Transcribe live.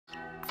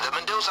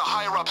Mendoza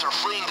higher-ups are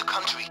fleeing the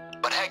country,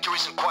 but Hector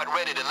isn't quite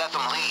ready to let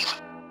them leave.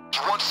 He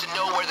wants to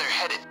know where they're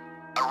headed.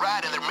 A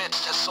rat in their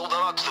midst has sold them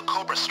out to the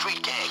Cobra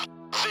Street gang.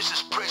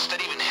 Vicious pricks that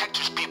even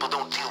Hector's people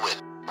don't deal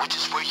with, which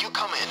is where you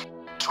come in.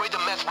 Trade the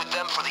meth with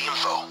them for the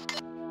info.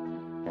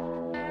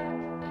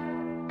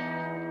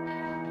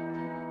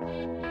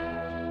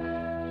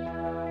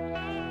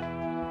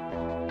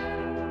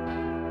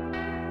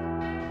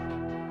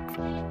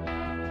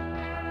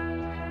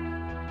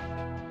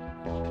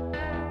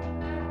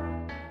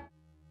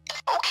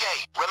 Okay,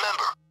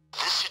 remember,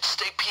 this should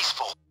stay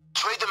peaceful.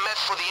 Trade the meth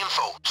for the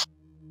info.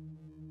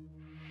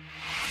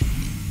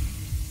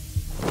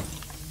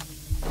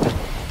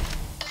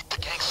 The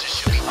gangsters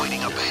should be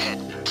waiting up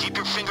ahead. Keep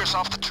your fingers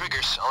off the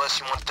triggers unless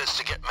you want this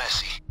to get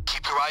messy.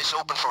 Keep your eyes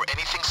open for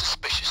anything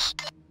suspicious.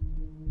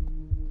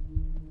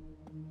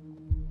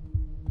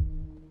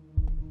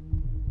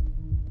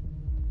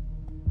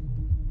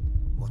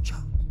 Watch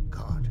out,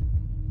 guard.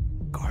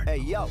 Guard. Hey,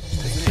 yo, put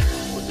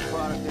the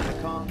product in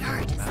the car.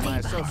 Guard, My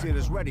associate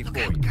is ready for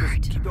you.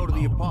 Guard. Just go to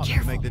the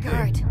apartment to make the deal.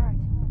 Guard.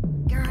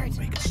 Guard.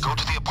 Go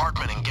to the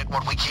apartment and get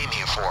what we came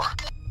here for.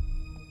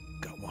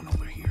 Got one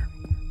over here.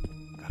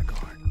 Got a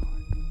guard.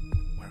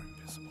 We're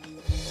invisible.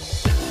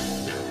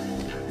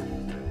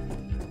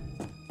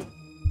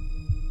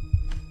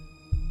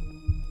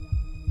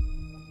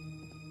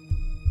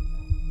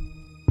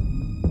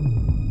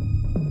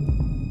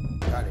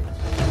 Got it.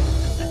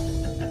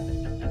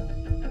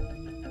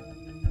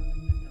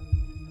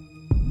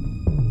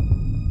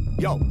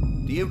 Yo,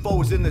 the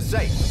info is in the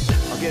safe.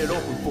 I'll get it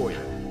open for you.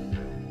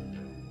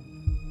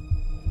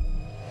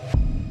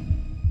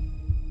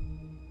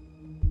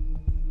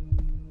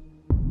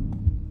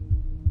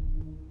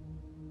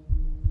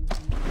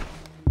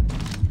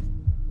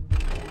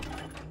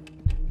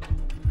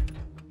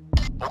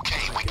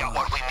 Okay, we got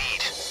what we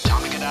need.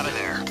 Time to get out of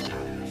there.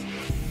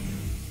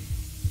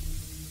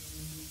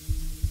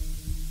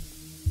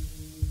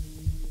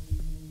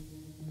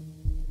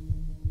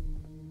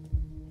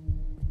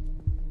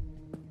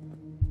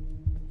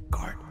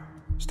 Guard,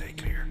 stay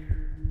clear.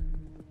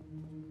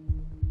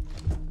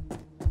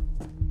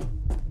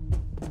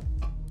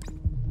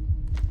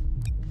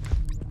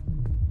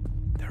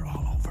 They're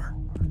all over.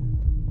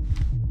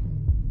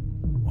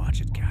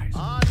 Watch it, guys.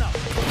 No.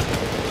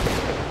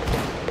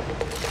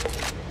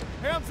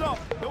 Hands up!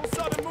 No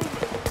sudden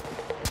movement!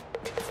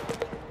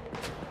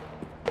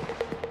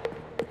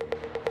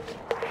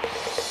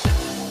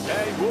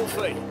 Hey,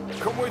 Wolfie,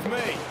 come with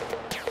me.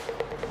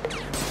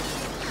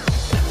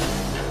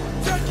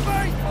 Check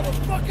me,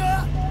 motherfucker!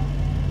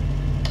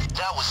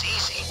 That was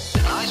easy.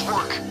 Nice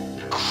work.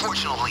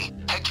 Unfortunately,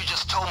 Hector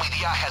just told me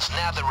the eye has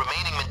nabbed the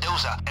remaining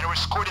Mendoza and are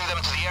escorting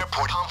them to the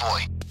airport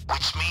convoy,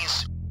 which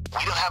means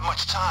we don't have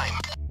much time.